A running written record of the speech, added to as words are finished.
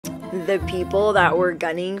The people that were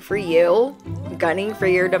gunning for you, gunning for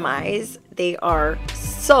your demise, they are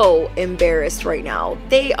so embarrassed right now.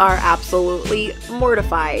 They are absolutely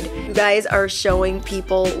mortified. You guys are showing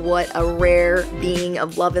people what a rare being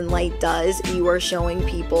of love and light does. You are showing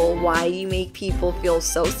people why you make people feel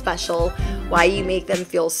so special, why you make them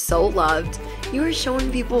feel so loved. You are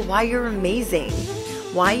showing people why you're amazing,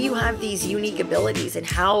 why you have these unique abilities, and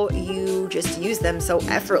how you just use them so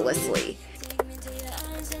effortlessly.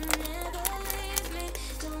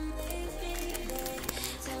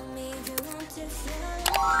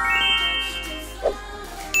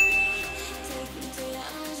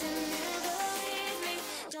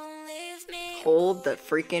 Hold the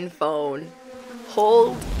freaking phone.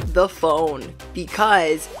 Hold the phone,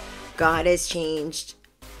 because God has changed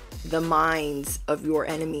the minds of your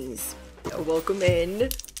enemies. Welcome in.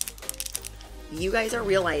 You guys are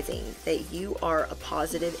realizing that you are a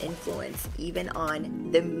positive influence even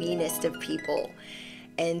on the meanest of people.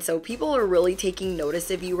 And so people are really taking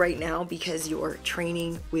notice of you right now because your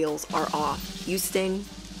training wheels are off. Houston,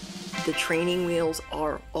 the training wheels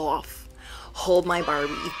are off. Hold my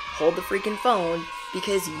Barbie, hold the freaking phone,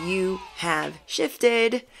 because you have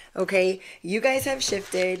shifted, okay? You guys have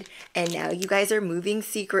shifted, and now you guys are moving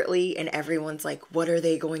secretly, and everyone's like, what are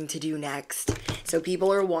they going to do next? So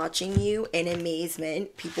people are watching you in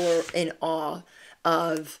amazement. People are in awe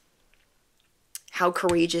of how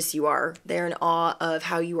courageous you are. They're in awe of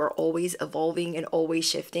how you are always evolving and always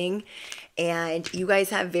shifting. And you guys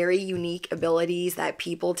have very unique abilities that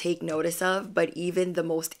people take notice of, but even the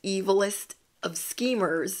most evilest of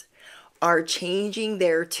schemers are changing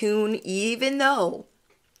their tune, even though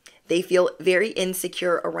they feel very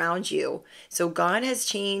insecure around you. So God has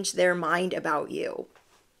changed their mind about you.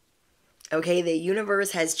 Okay, the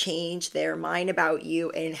universe has changed their mind about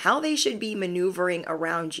you and how they should be maneuvering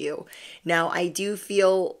around you. Now, I do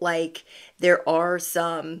feel like there are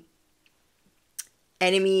some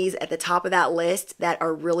enemies at the top of that list that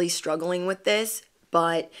are really struggling with this,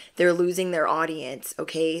 but they're losing their audience,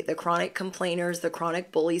 okay? The chronic complainers, the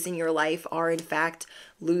chronic bullies in your life are in fact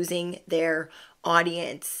losing their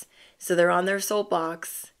audience. So they're on their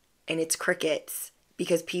soapbox and it's crickets,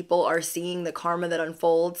 because people are seeing the karma that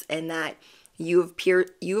unfolds and that you've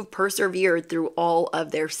persevered through all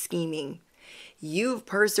of their scheming. You've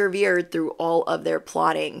persevered through all of their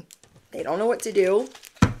plotting. They don't know what to do.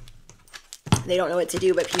 They don't know what to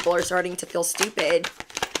do, but people are starting to feel stupid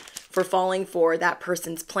for falling for that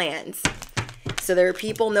person's plans. So there are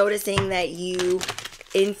people noticing that you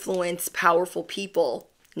influence powerful people.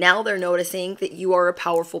 Now they're noticing that you are a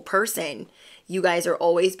powerful person. You guys are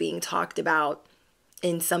always being talked about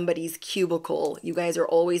in somebody's cubicle. You guys are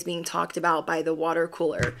always being talked about by the water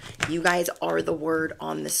cooler. You guys are the word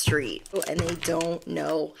on the street, and they don't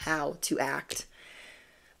know how to act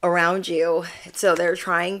around you. So they're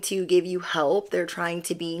trying to give you help. They're trying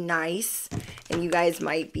to be nice, and you guys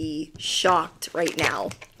might be shocked right now.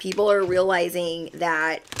 People are realizing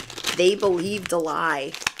that they believed a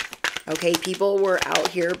lie. Okay, people were out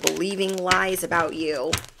here believing lies about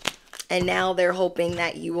you, and now they're hoping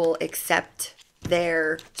that you will accept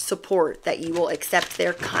their support, that you will accept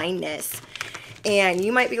their kindness. And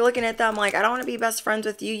you might be looking at them like, I don't want to be best friends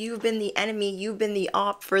with you. You've been the enemy. You've been the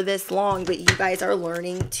op for this long. But you guys are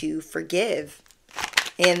learning to forgive.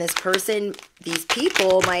 And this person, these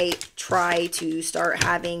people might try to start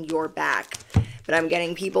having your back. But I'm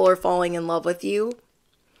getting people are falling in love with you.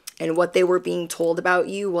 And what they were being told about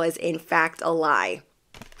you was, in fact, a lie.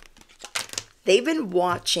 They've been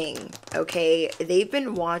watching, okay? They've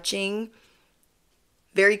been watching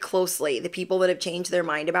very closely the people that have changed their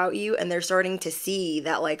mind about you, and they're starting to see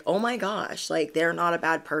that, like, oh my gosh, like, they're not a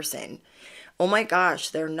bad person. Oh my gosh,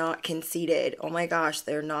 they're not conceited. Oh my gosh,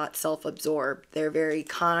 they're not self-absorbed. They're very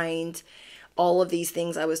kind. All of these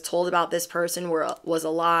things I was told about this person was a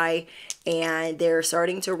lie, and they're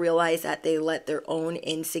starting to realize that they let their own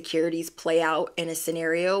insecurities play out in a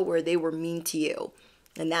scenario where they were mean to you,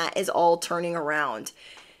 and that is all turning around.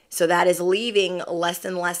 So that is leaving less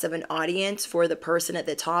and less of an audience for the person at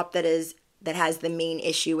the top that has the main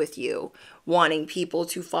issue with you, wanting people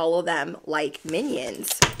to follow them like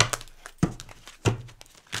minions.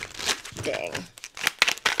 Dang.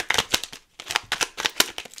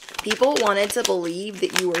 People wanted to believe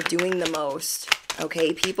that you were doing the most.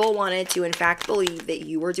 Okay, people wanted to in fact believe that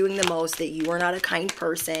you were doing the most, that you were not a kind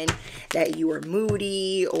person, that you were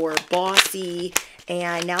moody or bossy,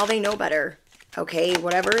 and now they know better. Okay,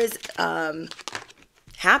 whatever has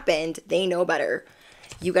happened, they know better.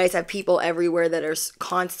 You guys have people everywhere that are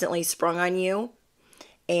constantly sprung on you,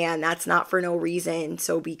 And that's not for no reason.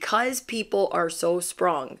 So because people are so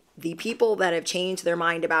sprung, the people that have changed their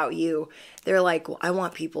mind about you, they're like, well, I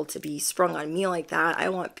want people to be sprung on me like that. I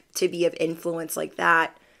want to be of influence like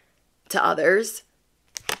that to others.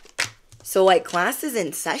 So like, class is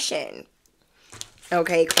in session.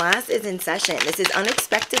 Okay, class is in session. This is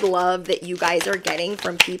unexpected love that you guys are getting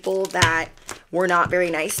from people that were not very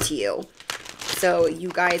nice to you. So you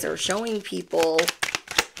guys are showing people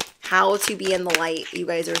how to be in the light. You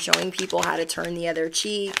guys are showing people how to turn the other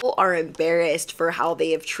cheek. People are embarrassed for how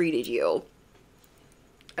they have treated you.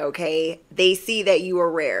 Okay, they see that you are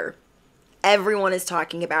rare. Everyone is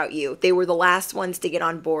talking about you. They were the last ones to get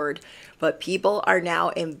on board, but people are now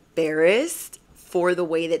embarrassed for the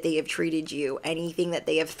way that they have treated you. Anything that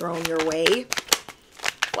they have thrown your way.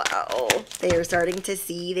 Wow. They are starting to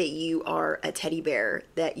see that you are a teddy bear,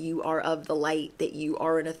 that you are of the light, that you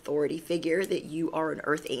are an authority figure, that you are an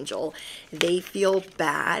earth angel. They feel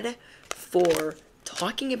bad for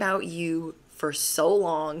talking about you for so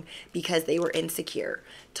long because they were insecure.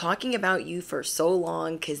 Talking about you for so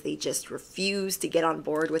long because they just refused to get on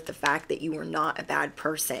board with the fact that you were not a bad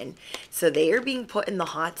person. So they are being put in the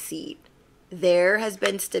hot seat. There has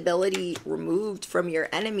been stability removed from your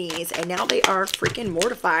enemies, and now they are freaking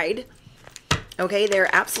mortified. Okay,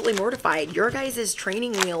 they're absolutely mortified. Your guys'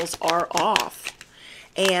 training wheels are off.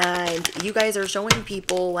 And you guys are showing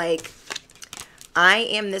people like, I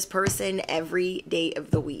am this person every day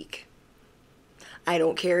of the week. I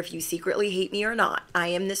don't care if you secretly hate me or not. I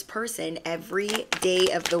am this person every day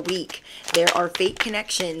of the week. There are fake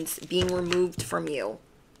connections being removed from you.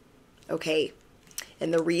 Okay.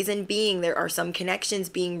 And the reason being there are some connections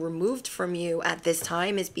being removed from you at this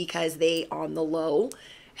time is because they, on the low,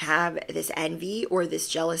 have this envy or this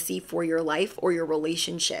jealousy for your life or your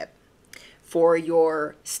relationship, for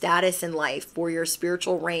your status in life, for your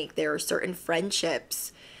spiritual rank. There are certain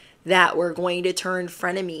friendships that were going to turn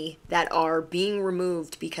frenemy that are being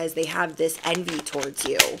removed because they have this envy towards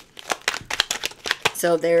you.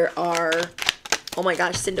 So there are, oh my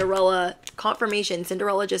gosh, Cinderella, confirmation,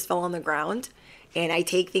 Cinderella just fell on the ground. And I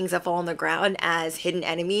take things that fall on the ground as hidden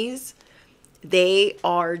enemies. They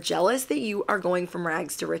are jealous that you are going from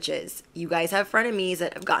rags to riches. You guys have frenemies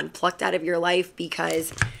that have gotten plucked out of your life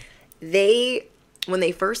because they, when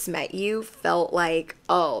they first met you, felt like,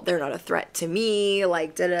 oh, they're not a threat to me,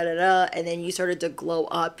 like da-da-da-da. And then you started to glow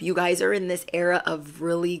up. You guys are in this era of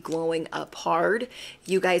really glowing up hard.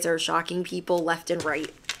 You guys are shocking people left and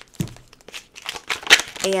right.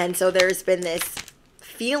 And so there's been this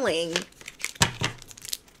feeling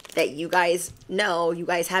that you guys know, you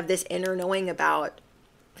guys have this inner knowing about,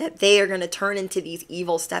 that they are going to turn into these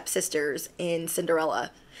evil stepsisters in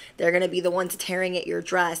Cinderella. They're going to be the ones tearing at your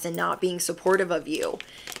dress and not being supportive of you.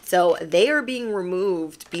 So they are being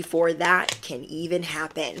removed before that can even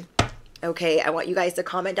happen. Okay, I want you guys to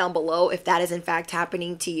comment down below if that is in fact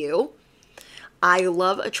happening to you. I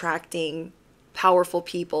love attracting powerful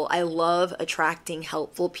people. I love attracting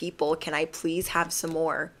helpful people. Can I please have some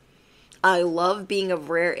more? I love being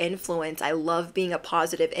of rare influence. I love being a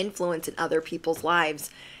positive influence in other people's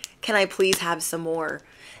lives. Can I please have some more?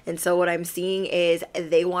 And so what I'm seeing is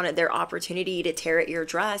they wanted their opportunity to tear at your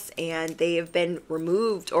dress, and they have been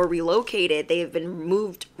removed or relocated. They have been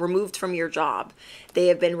removed from your job. They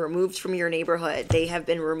have been removed from your neighborhood. They have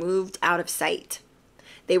been removed out of sight.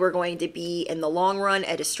 They were going to be, in the long run,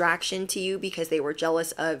 a distraction to you because they were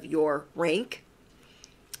jealous of your rank,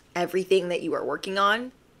 everything that you are working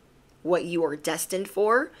on, what you are destined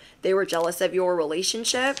for. They were jealous of your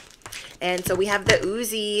relationship. And so we have the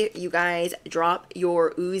Uzi. You guys, drop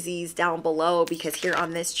your Uzis down below, because here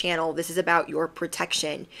on this channel, this is about your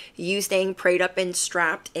protection. You staying prayed up and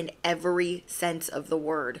strapped in every sense of the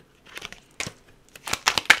word.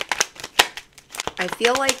 I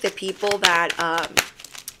feel like the people that,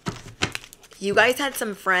 you guys had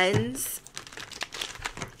some friends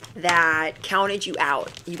that counted you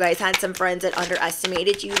out. You guys had some friends that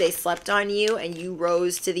underestimated you. They slept on you, and you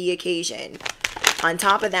rose to the occasion. On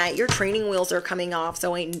top of that, your training wheels are coming off,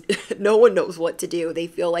 so no one knows what to do. They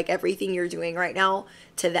feel like everything you're doing right now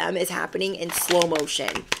to them is happening in slow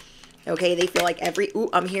motion. Okay, they feel like ooh,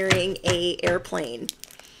 I'm hearing a airplane.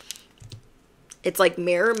 It's like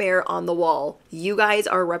mirror, mirror on the wall. You guys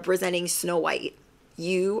are representing Snow White.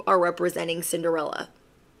 You are representing Cinderella.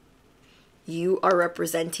 You are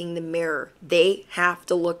representing the mirror. They have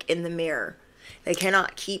to look in the mirror. They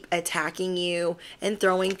cannot keep attacking you and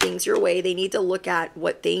throwing things your way. They need to look at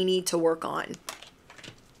what they need to work on.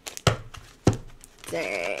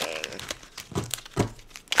 Dang.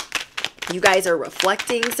 You guys are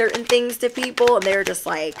reflecting certain things to people, and they're just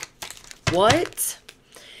like, what?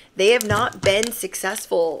 They have not been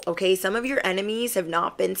successful, okay? Some of your enemies have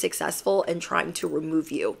not been successful in trying to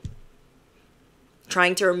remove you.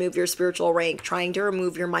 Trying to remove your spiritual rank, trying to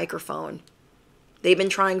remove your microphone. They've been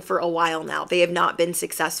trying for a while now. They have not been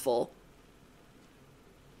successful.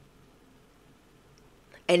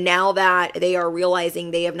 And now that they are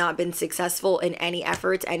realizing they have not been successful in any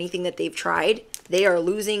efforts, anything that they've tried, they are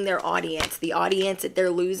losing their audience. The audience that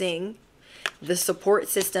they're losing, the support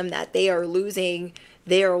system that they are losing,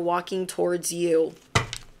 they are walking towards you.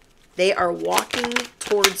 They are walking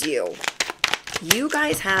towards you. You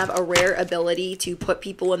guys have a rare ability to put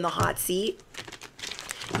people in the hot seat.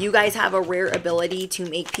 You guys have a rare ability to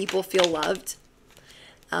make people feel loved.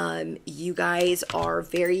 You guys are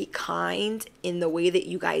very kind in the way that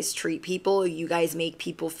you guys treat people. You guys make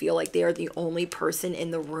people feel like they are the only person in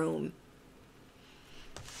the room.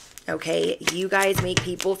 Okay, you guys make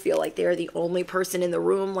people feel like they're the only person in the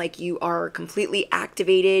room, like you are completely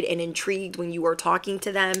activated and intrigued when you are talking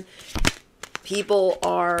to them. People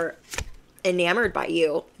are enamored by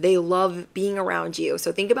you. They love being around you.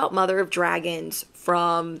 So think about Mother of Dragons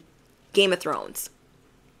from Game of Thrones.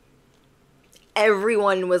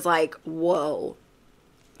 Everyone was like, whoa,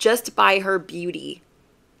 just by her beauty.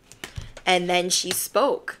 And then she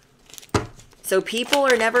spoke. So people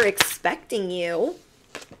are never expecting you.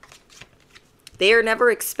 They are never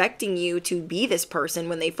expecting you to be this person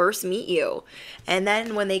when they first meet you. And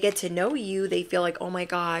then when they get to know you, they feel like, oh my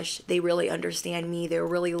gosh, they really understand me. They're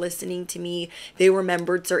really listening to me. They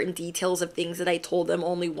remembered certain details of things that I told them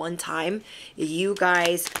only one time. You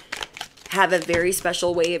guys have a very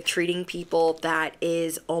special way of treating people that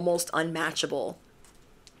is almost unmatchable.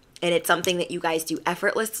 And it's something that you guys do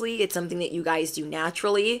effortlessly. It's something that you guys do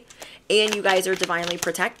naturally. And you guys are divinely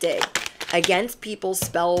protected against people's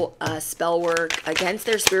spell work, against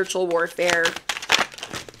their spiritual warfare.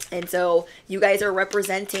 And so you guys are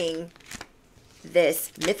representing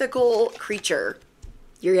this mythical creature.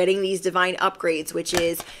 You're getting these divine upgrades, which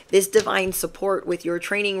is this divine support with your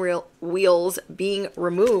training wheels being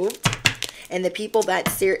removed. And the people that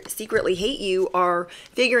secretly hate you are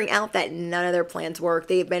figuring out that none of their plans work.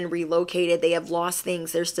 They've been relocated. They have lost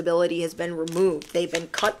things. Their stability has been removed. They've been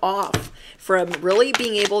cut off from really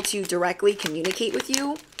being able to directly communicate with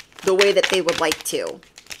you the way that they would like to.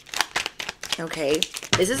 Okay.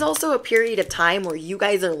 This is also a period of time where you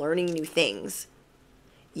guys are learning new things.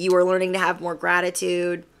 You are learning to have more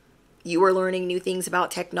gratitude. You are learning new things about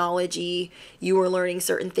technology. You are learning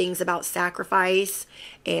certain things about sacrifice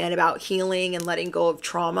and about healing and letting go of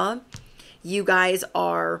trauma. You guys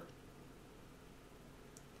are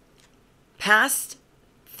past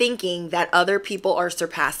thinking that other people are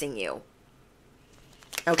surpassing you.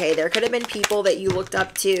 Okay, there could have been people that you looked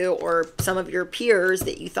up to or some of your peers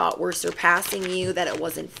that you thought were surpassing you, that it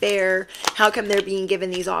wasn't fair. How come they're being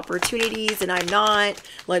given these opportunities and I'm not?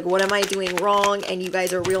 Like, what am I doing wrong? And you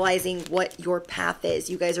guys are realizing what your path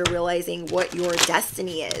is. You guys are realizing what your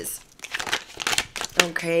destiny is.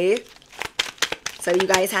 Okay. So you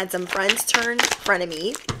guys had some friends turn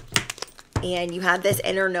frenemy. And you had this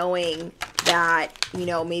inner knowing that, you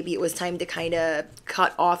know, maybe it was time to kind of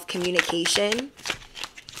cut off communication.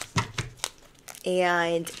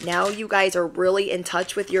 And now you guys are really in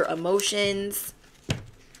touch with your emotions.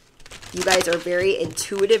 You guys are very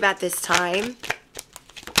intuitive at this time.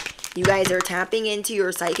 You guys are tapping into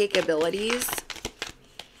your psychic abilities.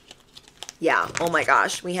 Yeah, oh my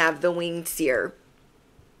gosh, we have the winged seer.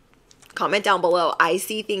 Comment down below. I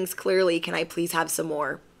see things clearly. Can I please have some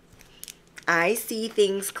more? I see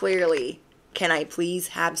things clearly. Can I please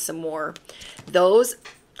have some more? Those,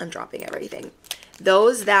 I'm dropping everything.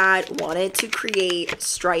 Those that wanted to create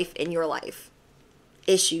strife in your life,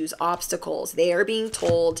 issues, obstacles, they are being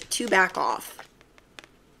told to back off.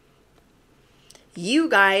 You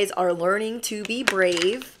guys are learning to be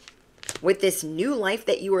brave with this new life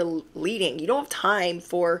that you are leading. You don't have time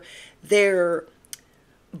for their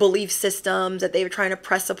belief systems that they were trying to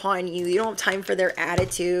press upon you. You don't have time for their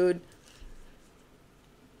attitude.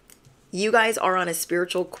 You guys are on a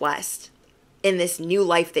spiritual quest in this new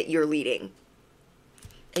life that you're leading.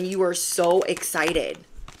 And you are so excited.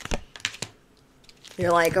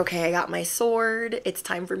 You're like, okay, I got my sword. It's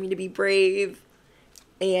time for me to be brave.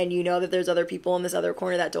 And you know that there's other people in this other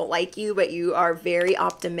corner that don't like you, but you are very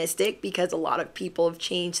optimistic because a lot of people have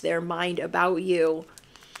changed their mind about you.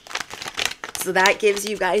 So that gives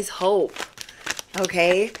you guys hope,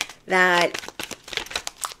 okay? That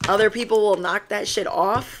other people will knock that shit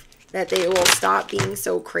off, that they will stop being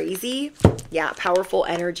so crazy. Yeah, powerful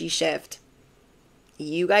energy shift.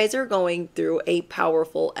 You guys are going through a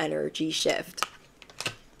powerful energy shift.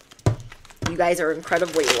 You guys are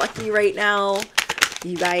incredibly lucky right now.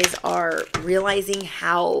 You guys are realizing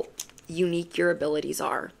how unique your abilities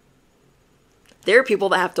are. There are people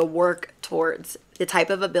that have to work towards the type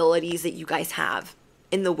of abilities that you guys have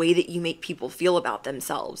in the way that you make people feel about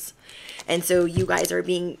themselves. And so you guys are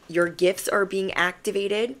your gifts are being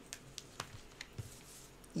activated.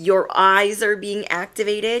 Your eyes are being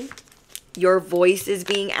activated. Your voice is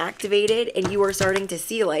being activated. And you are starting to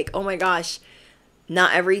see like, oh my gosh,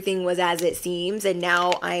 not everything was as it seems. And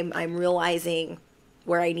now I'm realizing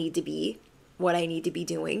where I need to be, what I need to be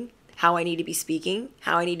doing, how I need to be speaking,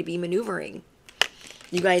 how I need to be maneuvering.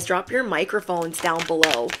 You guys drop your microphones down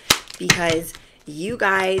below because you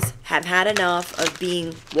guys have had enough of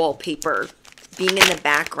being wallpaper, being in the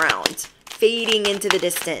background, fading into the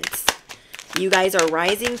distance. You guys are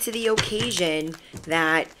rising to the occasion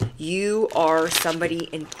that you are somebody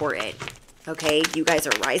important. Okay? You guys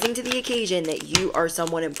are rising to the occasion that you are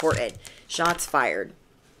someone important. Shots fired.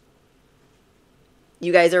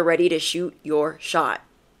 You guys are ready to shoot your shot.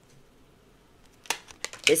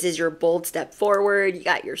 This is your bold step forward. You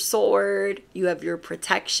got your sword. You have your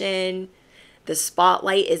protection. The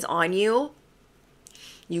spotlight is on you.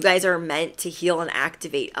 You guys are meant to heal and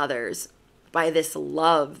activate others by this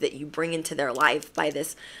love that you bring into their life, by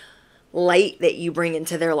this light that you bring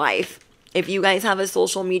into their life. If you guys have a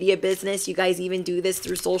social media business, you guys even do this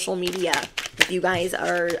through social media. If you guys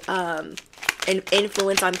are an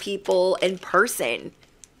influence on people in person,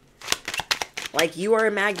 like you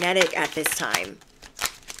are magnetic at this time.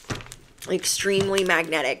 Extremely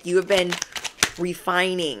magnetic. You have been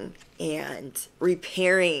refining and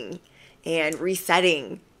repairing and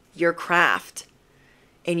resetting your craft,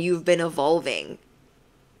 and you've been evolving.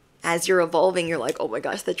 As you're evolving, you're like, oh my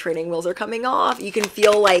gosh, the training wheels are coming off. You can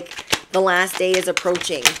feel like the last day is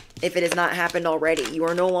approaching if it has not happened already. You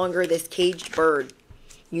are no longer this caged bird.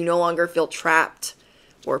 You no longer feel trapped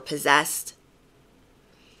or possessed.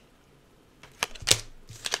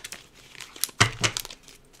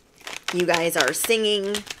 You guys are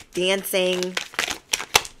singing, dancing,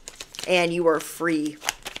 and you are free.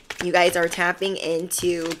 You guys are tapping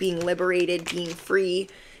into being liberated, being free.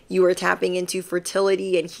 You are tapping into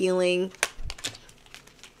fertility and healing.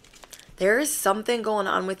 There is something going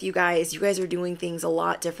on with you guys. You guys are doing things a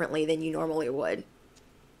lot differently than you normally would.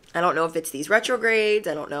 I don't know if it's these retrogrades.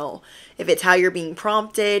 I don't know if it's how you're being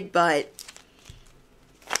prompted, but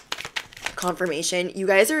confirmation. You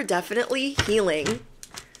guys are definitely healing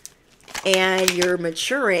and you're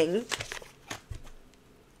maturing.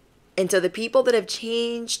 And so the people that have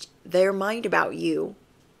changed their mind about you,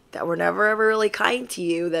 that were never ever really kind to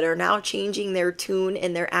you, that are now changing their tune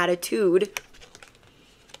and their attitude,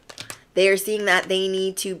 they are seeing that they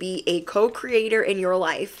need to be a co-creator in your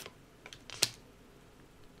life.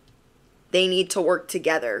 They need to work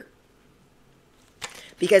together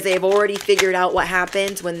because they've already figured out what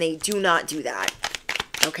happens when they do not do that.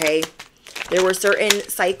 Okay? There were certain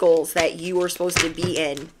cycles that you were supposed to be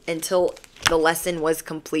in until the lesson was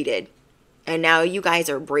completed. And now you guys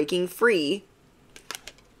are breaking free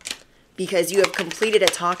because you have completed a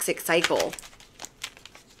toxic cycle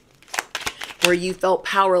where you felt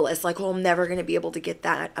powerless, like, oh, I'm never going to be able to get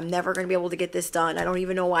that. I'm never going to be able to get this done. I don't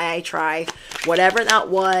even know why I try. Whatever that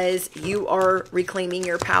was, you are reclaiming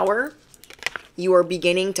your power. You are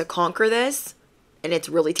beginning to conquer this, and it's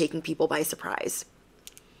really taking people by surprise.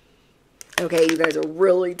 Okay, you guys are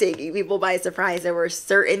really taking people by surprise. There were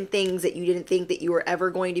certain things that you didn't think that you were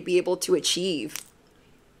ever going to be able to achieve.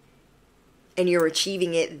 And you're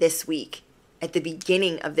achieving it this week at the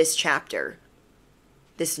beginning of this chapter,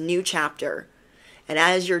 this new chapter. And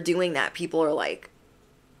as you're doing that, people are like,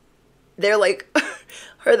 they're like,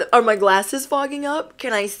 are my glasses fogging up?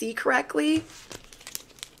 Can I see correctly?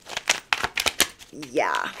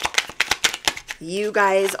 Yeah. You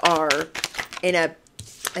guys are in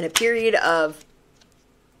a period of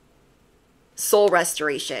soul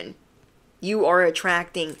restoration. You are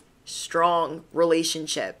attracting strong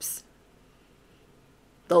relationships.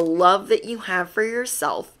 The love that you have for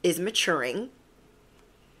yourself is maturing.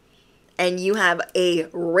 And you have a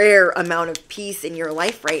rare amount of peace in your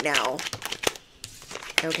life right now.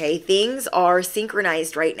 Okay, things are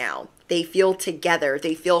synchronized right now. They feel together.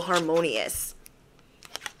 They feel harmonious.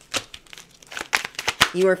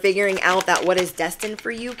 You are figuring out that what is destined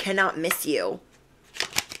for you cannot miss you.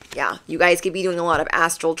 Yeah, you guys could be doing a lot of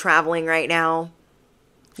astral traveling right now.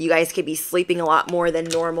 You guys could be sleeping a lot more than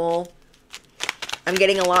normal. I'm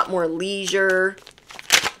getting a lot more leisure,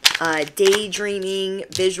 daydreaming,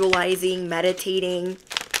 visualizing, meditating.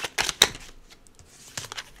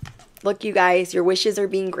 Look, you guys, your wishes are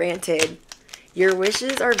being granted. Your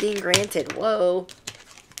wishes are being granted. Whoa.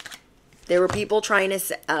 There were people trying to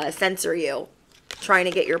censor you. trying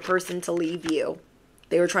to get your person to leave you.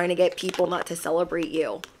 They were trying to get people not to celebrate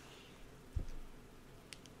you.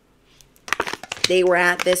 They were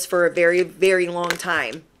at this for a very, very long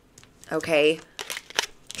time. Okay?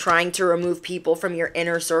 Trying to remove people from your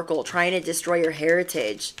inner circle. Trying to destroy your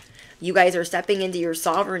heritage. You guys are stepping into your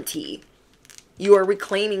sovereignty. You are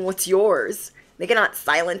reclaiming what's yours. They cannot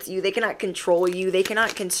silence you. They cannot control you. They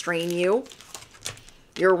cannot constrain you.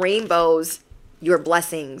 Your rainbows, your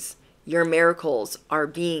blessings, your miracles are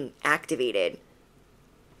being activated.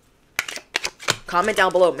 Comment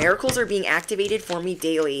down below. Miracles are being activated for me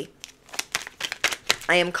daily.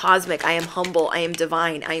 I am cosmic. I am humble. I am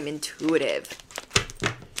divine. I am intuitive.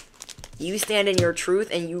 You stand in your truth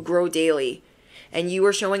and you grow daily. And you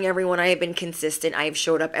are showing everyone I have been consistent. I have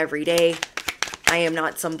showed up every day. I am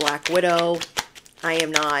not some black widow. I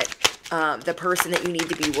am not the person that you need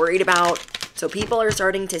to be worried about. So people are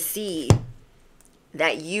starting to see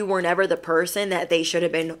that you were never the person that they should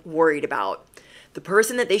have been worried about. The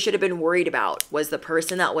person that they should have been worried about was the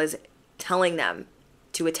person that was telling them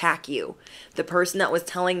to attack you. The person that was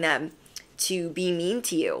telling them to be mean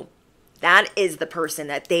to you. That is the person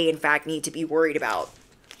that they, in fact, need to be worried about.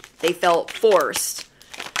 They felt forced.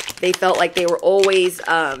 They felt like they were always,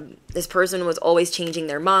 this person was always changing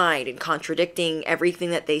their mind and contradicting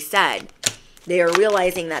everything that they said. They are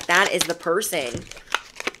realizing that that is the person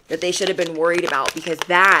that they should have been worried about, because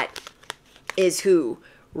that is who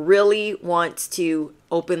really wants to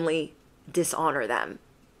openly dishonor them.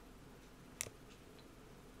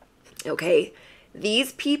 Okay?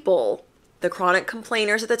 These people, the chronic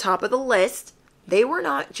complainers at the top of the list, they were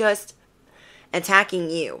not just attacking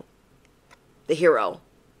you, the hero,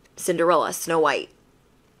 Cinderella, Snow White,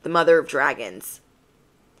 the mother of dragons.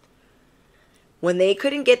 When they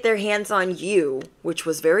couldn't get their hands on you, which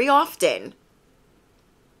was very often,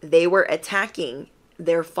 they were attacking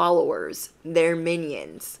their followers, their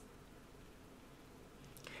minions.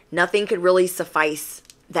 Nothing could really suffice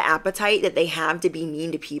the appetite that they have to be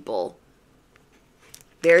mean to people.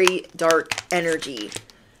 Very dark energy.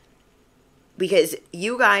 Because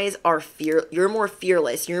you guys are you're more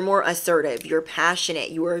fearless, you're more assertive, you're passionate,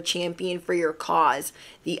 you are a champion for your cause.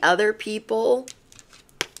 The other people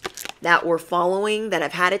that were following, that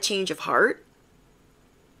have had a change of heart,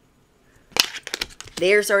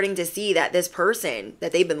 they are starting to see that this person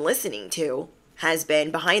that they've been listening to has been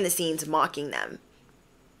behind the scenes mocking them.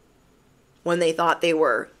 When they thought they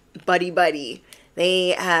were buddy-buddy, they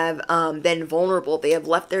have been vulnerable. They have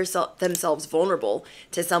left themselves vulnerable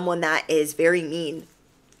to someone that is very mean.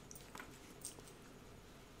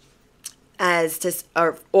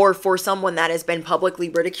 Or for someone that has been publicly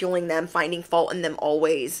ridiculing them, finding fault in them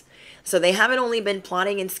always. So they haven't only been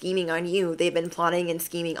plotting and scheming on you, they've been plotting and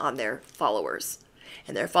scheming on their followers.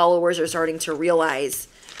 And their followers are starting to realize,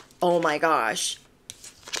 oh my gosh,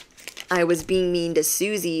 I was being mean to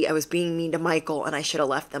Susie, I was being mean to Michael, and I should have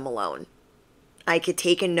left them alone. I could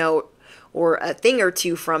take a note or a thing or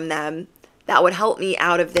two from them that would help me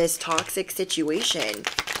out of this toxic situation.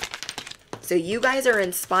 So you guys are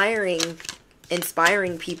inspiring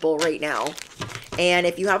people right now. And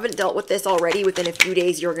if you haven't dealt with this already, within a few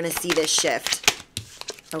days, you're going to see this shift.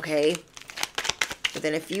 Okay?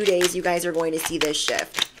 Within a few days, you guys are going to see this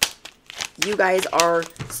shift. You guys are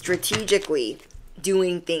strategically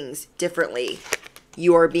doing things differently.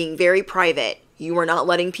 You are being very private. You are not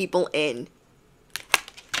letting people in.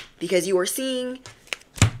 Because you are seeing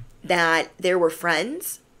that there were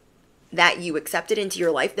friends that you accepted into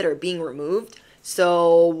your life that are being removed.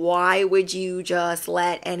 So why would you just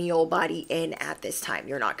let any old body in at this time?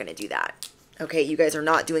 You're not going to do that. Okay, you guys are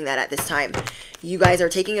not doing that at this time. You guys are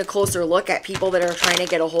taking a closer look at people that are trying to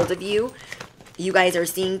get a hold of you. You guys are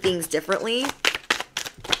seeing things differently.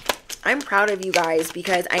 I'm proud of you guys,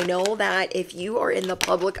 because I know that if you are in the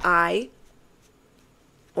public eye,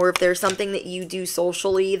 or if there's something that you do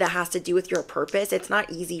socially that has to do with your purpose, it's not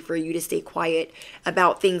easy for you to stay quiet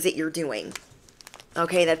about things that you're doing.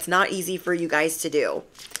 Okay, that's not easy for you guys to do.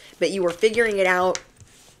 But you are figuring it out,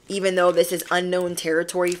 even though this is unknown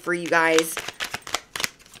territory for you guys.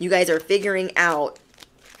 You guys are figuring out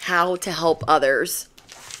how to help others,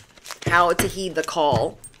 how to heed the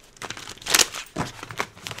call.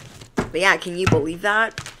 But yeah, can you believe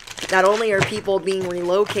that? Not only are people being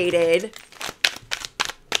relocated,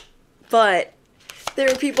 but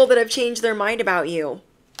there are people that have changed their mind about you.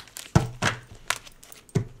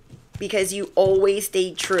 Because you always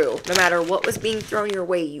stayed true. No matter what was being thrown your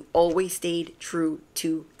way, you always stayed true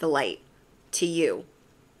to the light, to you.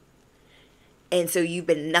 And so you've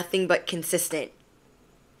been nothing but consistent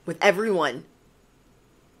with everyone.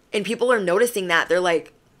 And people are noticing that. They're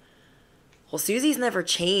like, well, Susie's never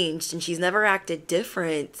changed and she's never acted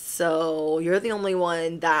different. So you're the only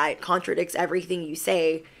one that contradicts everything you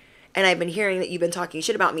say. And I've been hearing that you've been talking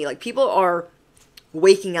shit about me. Like, people are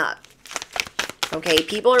waking up. Okay,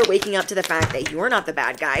 people are waking up to the fact that you're not the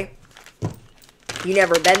bad guy. You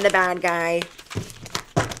never been the bad guy.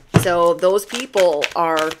 So those people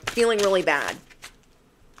are feeling really bad.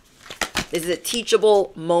 This is a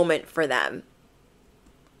teachable moment for them.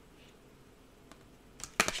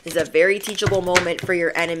 This is a very teachable moment for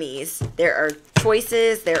your enemies. There are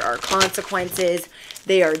choices, there are consequences,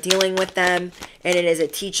 they are dealing with them, and it is a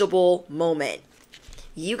teachable moment.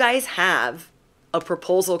 You guys have a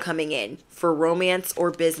proposal coming in for romance or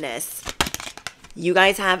business. You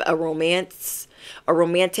guys have a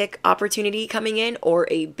romantic opportunity coming in, or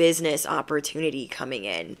a business opportunity coming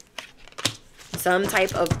in. Some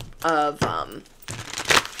type of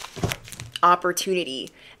opportunity.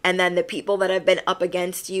 And then the people that have been up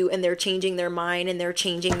against you and they're changing their mind and they're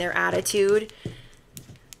changing their attitude,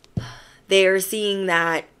 they are seeing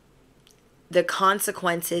that the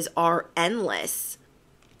consequences are endless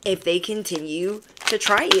if they continue to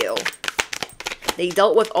try you. They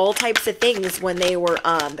dealt with all types of things when they were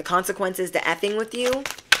the consequences to effing with you.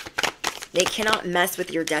 They cannot mess with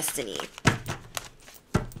your destiny.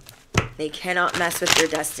 They cannot mess with your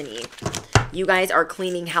destiny. You guys are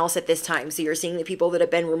cleaning house at this time. So you're seeing the people that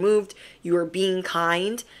have been removed. You are being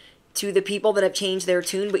kind to the people that have changed their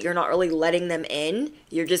tune, but you're not really letting them in.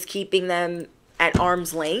 You're just keeping them at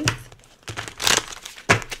arm's length.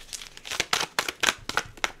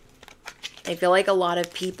 I feel like a lot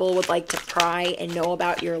of people would like to pry and know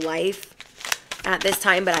about your life at this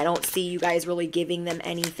time, but I don't see you guys really giving them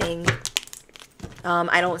anything.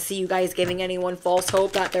 I don't see you guys giving anyone false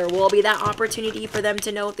hope that there will be that opportunity for them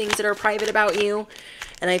to know things that are private about you.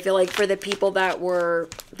 And I feel like for the people that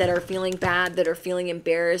are feeling bad, that are feeling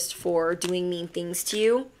embarrassed for doing mean things to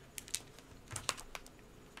you,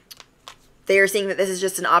 they are seeing that this is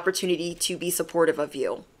just an opportunity to be supportive of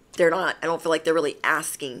you. They're not, I don't feel like they're really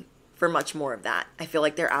asking for much more of that. I feel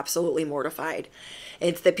like they're absolutely mortified.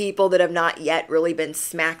 It's the people that have not yet really been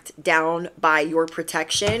smacked down by your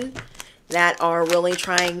protection that are really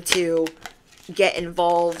trying to get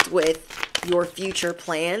involved with your future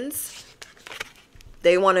plans.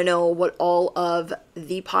 They want to know what all of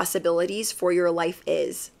the possibilities for your life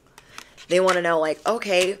is. They want to know, like,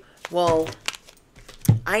 okay, well,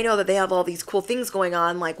 I know that they have all these cool things going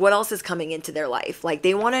on. Like, what else is coming into their life? Like,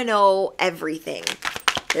 they want to know everything.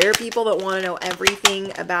 There are people that want to know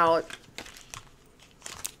everything about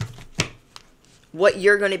what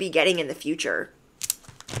you're going to be getting in the future.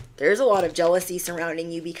 There's a lot of jealousy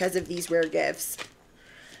surrounding you because of these rare gifts.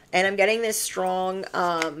 And I'm getting this strong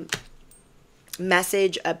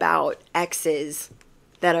message about exes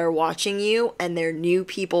that are watching you, and they're new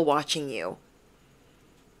people watching you.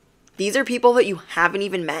 These are people that you haven't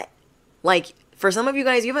even met. Like, for some of you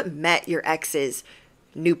guys, you haven't met your ex's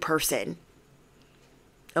new person.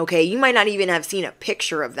 Okay, you might not even have seen a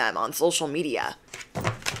picture of them on social media.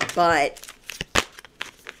 But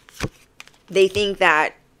they think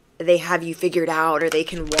that they have you figured out, or they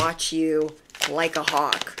can watch you like a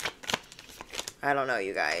hawk. I don't know,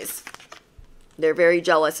 you guys. They're very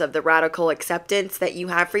jealous of the radical acceptance that you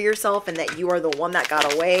have for yourself and that you are the one that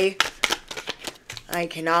got away. I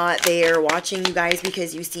cannot. They are watching you guys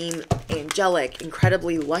because you seem angelic,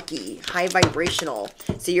 incredibly lucky, high vibrational.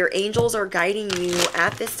 So your angels are guiding you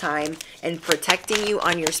at this time and protecting you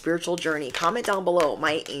on your spiritual journey. Comment down below,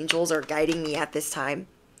 my angels are guiding me at this time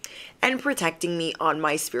and protecting me on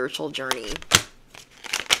my spiritual journey.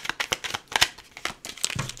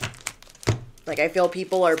 Like, I feel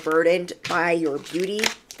people are burdened by your beauty.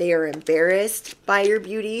 They are embarrassed by your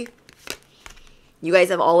beauty. You guys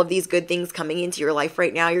have all of these good things coming into your life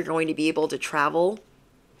right now. You're going to be able to travel.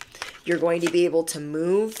 You're going to be able to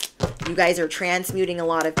move. You guys are transmuting a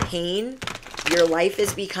lot of pain. Your life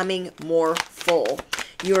is becoming more full.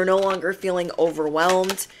 You are no longer feeling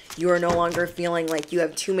overwhelmed. You are no longer feeling like you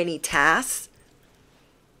have too many tasks.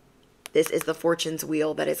 This is the fortune's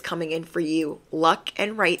wheel that is coming in for you. Luck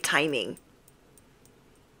and right timing.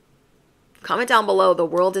 Comment down below, the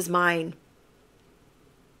world is mine.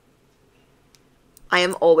 I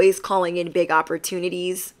am always calling in big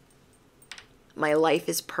opportunities. My life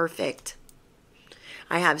is perfect.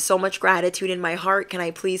 I have so much gratitude in my heart. Can I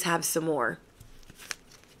please have some more?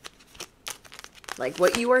 Like,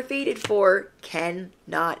 what you are fated for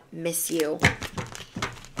cannot miss you.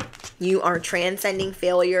 You are transcending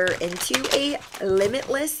failure into a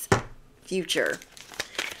limitless future.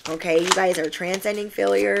 Okay, you guys are transcending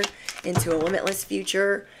failure into a limitless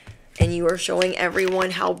future, and you are showing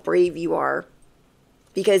everyone how brave you are.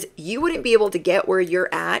 because you wouldn't be able to get where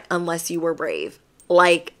you're at unless you were brave,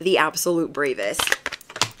 like the absolute bravest.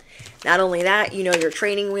 Not only that, you know your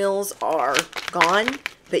training wheels are gone,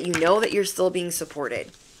 but you know that you're still being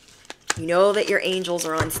supported. You know that your angels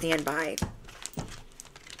are on standby.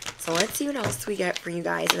 So let's see what else we get for you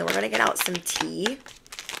guys. And then we're going to get out some tea.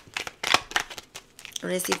 I'm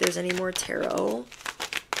going to see if there's any more tarot.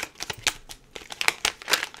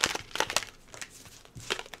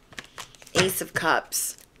 Ace of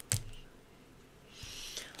Cups.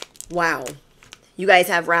 Wow. You guys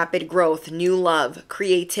have rapid growth, new love,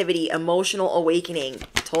 creativity, emotional awakening.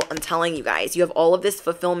 I'm telling you guys, you have all of this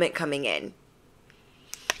fulfillment coming in.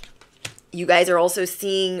 You guys are also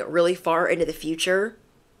seeing really far into the future,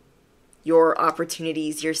 your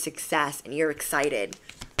opportunities, your success, and you're excited.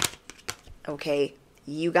 Okay,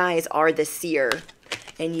 you guys are the seer,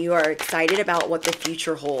 and you are excited about what the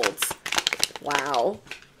future holds. Wow,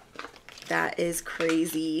 that is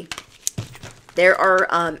crazy. There are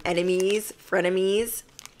enemies, frenemies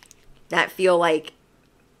that feel like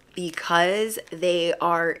because they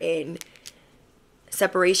are in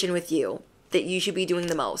separation with you, that you should be doing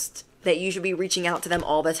the most, that you should be reaching out to them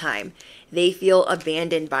all the time. They feel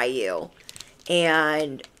abandoned by you.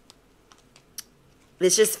 And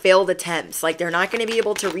it's just failed attempts. Like they're not going to be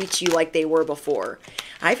able to reach you like they were before.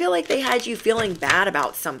 I feel like they had you feeling bad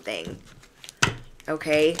about something.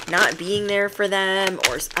 Okay? Not being there for them,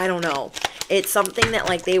 or I don't know. It's something that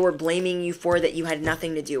like they were blaming you for that you had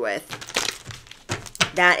nothing to do with.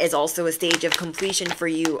 That is also a stage of completion for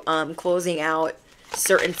you, closing out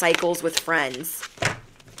certain cycles with friends.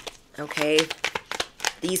 Okay?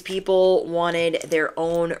 These people wanted their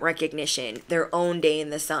own recognition, their own day in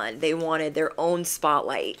the sun. They wanted their own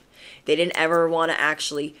spotlight. They didn't ever want to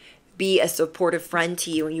actually be a supportive friend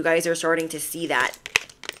to you, and you guys are starting to see that.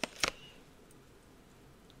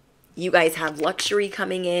 You guys have luxury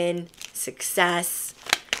coming in, success.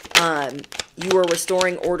 You are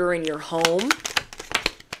restoring order in your home.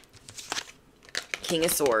 King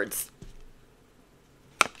of Swords.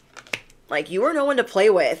 Like, you are no one to play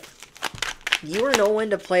with. You are no one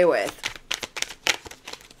to play with.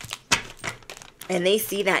 And they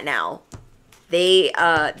see that now. They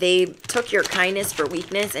took your kindness for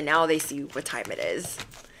weakness, and now they see what time it is.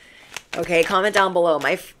 Okay, comment down below.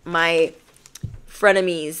 My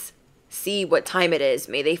frenemies see what time it is.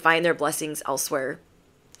 May they find their blessings elsewhere.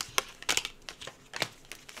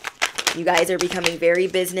 You guys are becoming very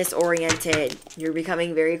business oriented. You're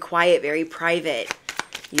becoming very quiet, very private.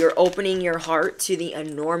 You're opening your heart to the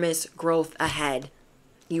enormous growth ahead.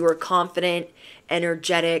 You are confident,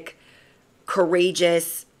 energetic,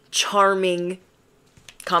 courageous, charming.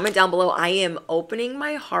 Comment down below, I am opening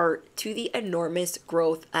my heart to the enormous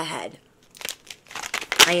growth ahead.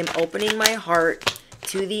 I am opening my heart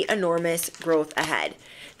to the enormous growth ahead.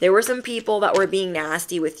 There were some people that were being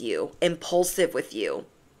nasty with you, impulsive with you.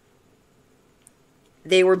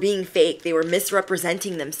 They were being fake. They were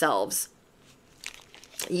misrepresenting themselves.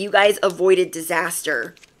 You guys avoided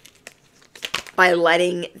disaster by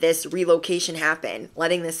letting this relocation happen,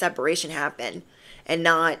 letting this separation happen, and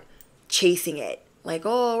not chasing it. Like,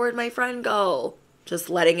 oh, where'd my friend go? Just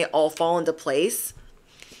letting it all fall into place.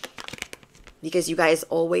 Because you guys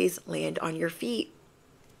always land on your feet.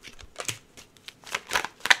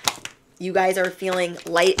 You guys are feeling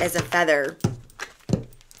light as a feather.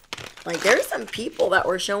 Like, there's some people that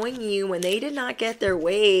were showing you when they did not get their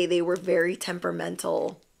way, they were very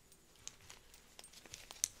temperamental.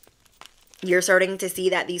 You're starting to see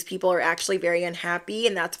that these people are actually very unhappy,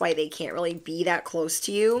 and that's why they can't really be that close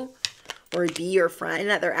to you or be your friend,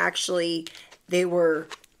 that they were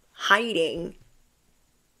hiding.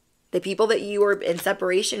 The people that you were in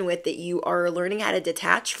separation with, that you are learning how to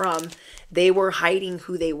detach from, they were hiding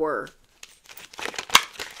who they were.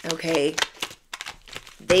 Okay?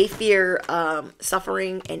 They fear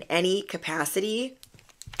suffering in any capacity.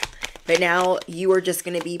 But now you are just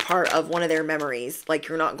going to be part of one of their memories. Like,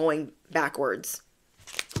 you're not going backwards.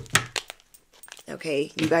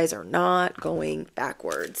 Okay? You guys are not going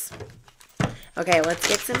backwards. Okay, let's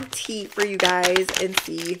get some tea for you guys and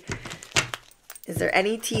see. Is there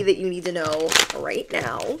any tea that you need to know right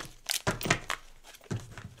now?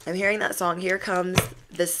 I'm hearing that song. Here Comes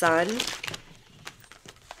the Sun.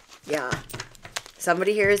 Yeah.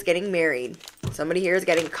 Somebody here is getting married. Somebody here is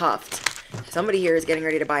getting cuffed. Somebody here is getting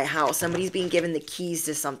ready to buy a house. Somebody's being given the keys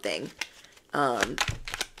to something.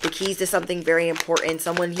 The keys to something very important.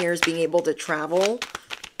 Someone here is being able to travel.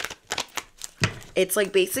 It's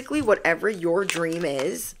like basically whatever your dream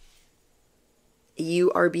is,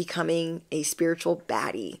 you are becoming a spiritual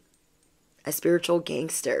baddie. A spiritual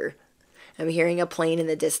gangster. I'm hearing a plane in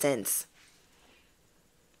the distance.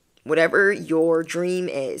 Whatever your dream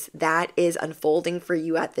is, that is unfolding for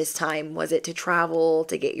you at this time. Was it to travel,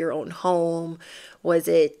 to get your own home? Was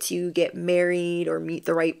it to get married or meet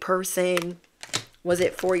the right person? Was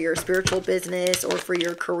it for your spiritual business or for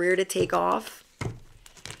your career to take off?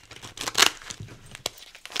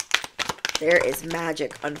 There is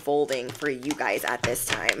magic unfolding for you guys at this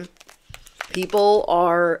time. People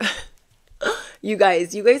are, you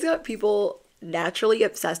guys got people naturally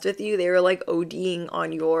obsessed with you. They were like ODing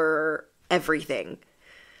on your everything.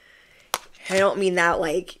 I don't mean that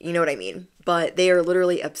like, you know what I mean, but they are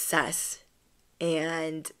literally obsessed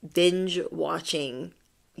and binge watching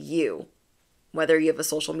you, whether you have a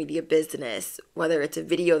social media business, whether it's a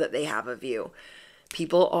video that they have of you.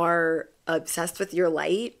 People are obsessed with your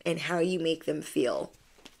light and how you make them feel.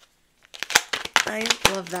 I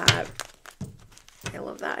love that. I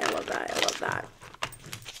love that. I love that. I love that.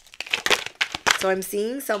 So I'm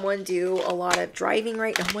seeing someone do a lot of driving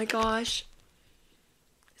right now. Oh my gosh.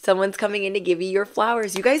 Someone's coming in to give you your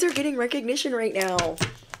flowers. You guys are getting recognition right now.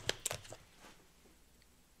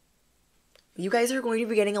 You guys are going to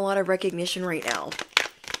be getting a lot of recognition right now.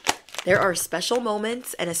 There are special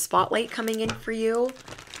moments and a spotlight coming in for you.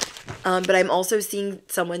 But I'm also seeing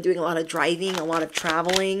someone doing a lot of driving, a lot of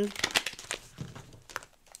traveling.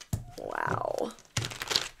 Wow.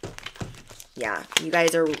 Yeah, you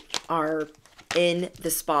guys are in the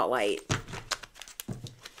spotlight.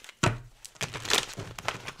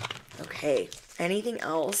 Okay, anything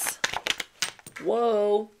else?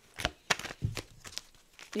 Whoa.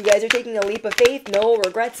 You guys are taking a leap of faith. No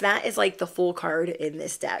regrets. That is like the full card in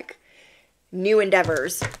this deck. New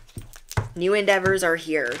endeavors. New endeavors are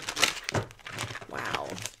here. Wow.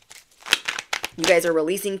 You guys are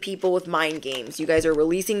releasing people with mind games. You guys are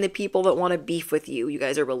releasing the people that want to beef with you. You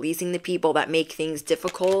guys are releasing the people that make things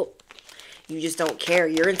difficult. You just don't care.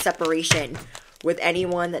 You're in separation with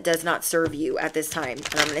anyone that does not serve you at this time.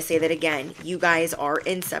 And I'm going to say that again. You guys are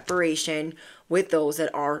in separation with those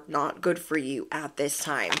that are not good for you at this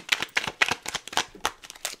time.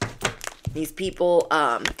 These people,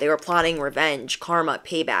 they were plotting revenge, karma,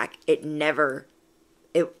 payback.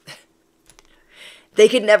 They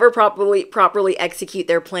could never properly execute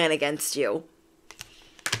their plan against you.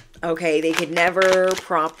 Okay, they could never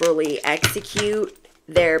properly execute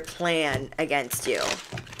their plan against you.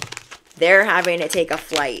 They're having to take a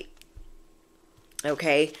flight.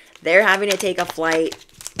 Okay? They're having to take a flight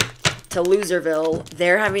to Loserville.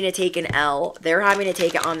 They're having to take an L. They're having to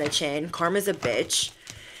take it on the chin. Karma's a bitch.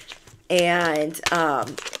 And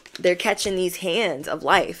they're catching these hands of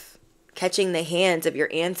life. Catching the hands of your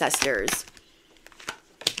ancestors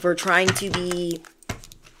for trying to be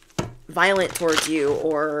violent towards you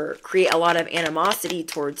or create a lot of animosity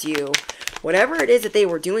towards you. Whatever it is that they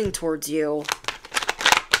were doing towards you,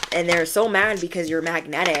 and they're so mad because you're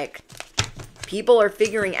magnetic, people are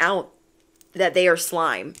figuring out that they are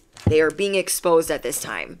slime. They are being exposed at this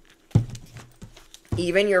time.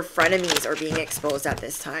 Even your frenemies are being exposed at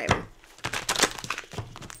this time.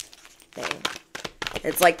 Dang.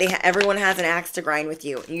 It's like everyone has an axe to grind with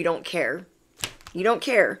you. You don't care. You don't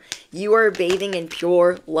care. You are bathing in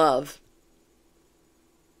pure love.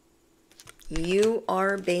 You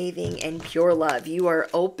are bathing in pure love. You are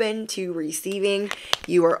open to receiving.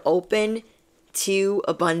 You are open to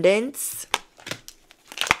abundance.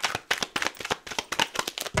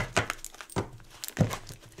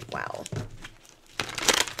 Wow.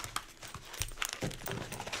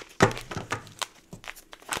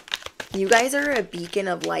 You guys are a beacon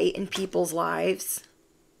of light in people's lives.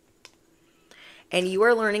 And you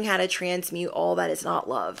are learning how to transmute all that is not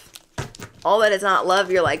love. All that is not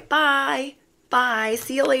love, you're like, bye. Bye.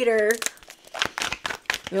 See you later.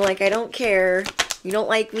 You're like, I don't care. You don't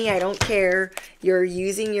like me. I don't care. You're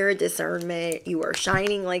using your discernment. You are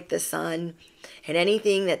shining like the sun. And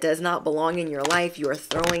anything that does not belong in your life, you are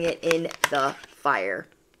throwing it in the fire.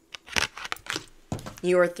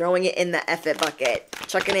 You are throwing it in the F-it bucket.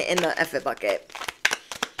 Chucking it in the F-it bucket.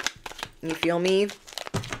 You feel me?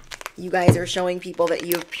 You guys are showing people that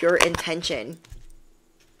you have pure intention.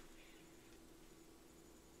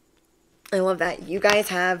 I love that. You guys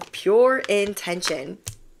have pure intention.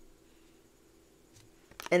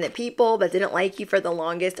 And the people that didn't like you for the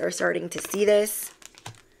longest are starting to see this.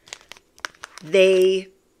 They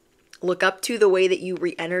look up to the way that you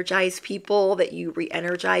re-energize people, that you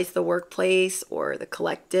re-energize the workplace or the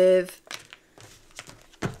collective.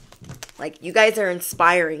 Like, you guys are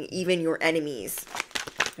inspiring even your enemies.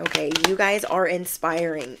 Okay, you guys are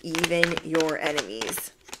inspiring even your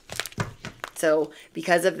enemies. So,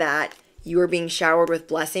 because of that, you are being showered with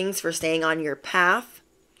blessings for staying on your path,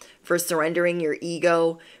 for surrendering your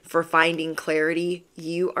ego, for finding clarity.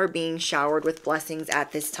 You are being showered with blessings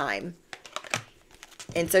at this time.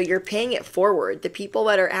 And so you're paying it forward. The people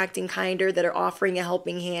that are acting kinder, that are offering a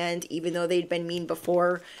helping hand, even though they'd been mean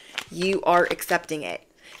before, you are accepting it.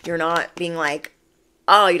 You're not being like,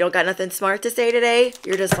 oh, you don't got nothing smart to say today?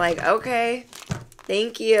 You're just like, okay,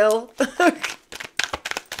 thank you.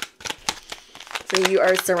 So you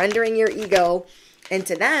are surrendering your ego, and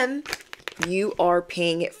to them, you are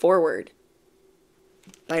paying it forward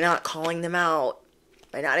by not calling them out,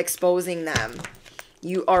 by not exposing them.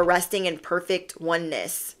 You are resting in perfect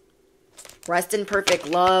oneness. Rest in perfect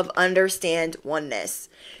love, understand oneness.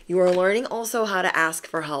 You are learning also how to ask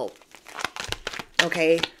for help.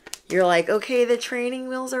 Okay? You're like, okay, the training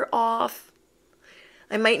wheels are off.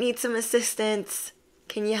 I might need some assistance.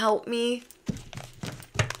 Can you help me?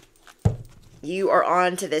 You are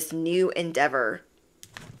on to this new endeavor.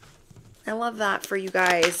 I love that for you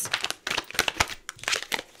guys.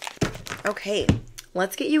 Okay,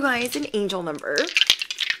 let's get you guys an angel number.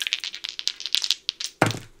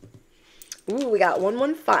 Ooh, we got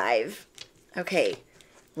 115. Okay,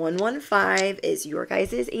 115 is your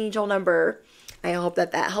guys' angel number. I hope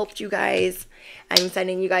that helped you guys. I'm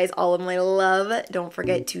sending you guys all of my love. Don't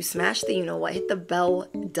forget to smash the you-know-what. Hit the bell,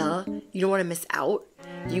 duh. You don't want to miss out.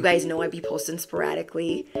 You guys know I be posting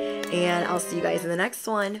sporadically. And I'll see you guys in the next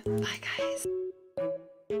one. Bye, guys.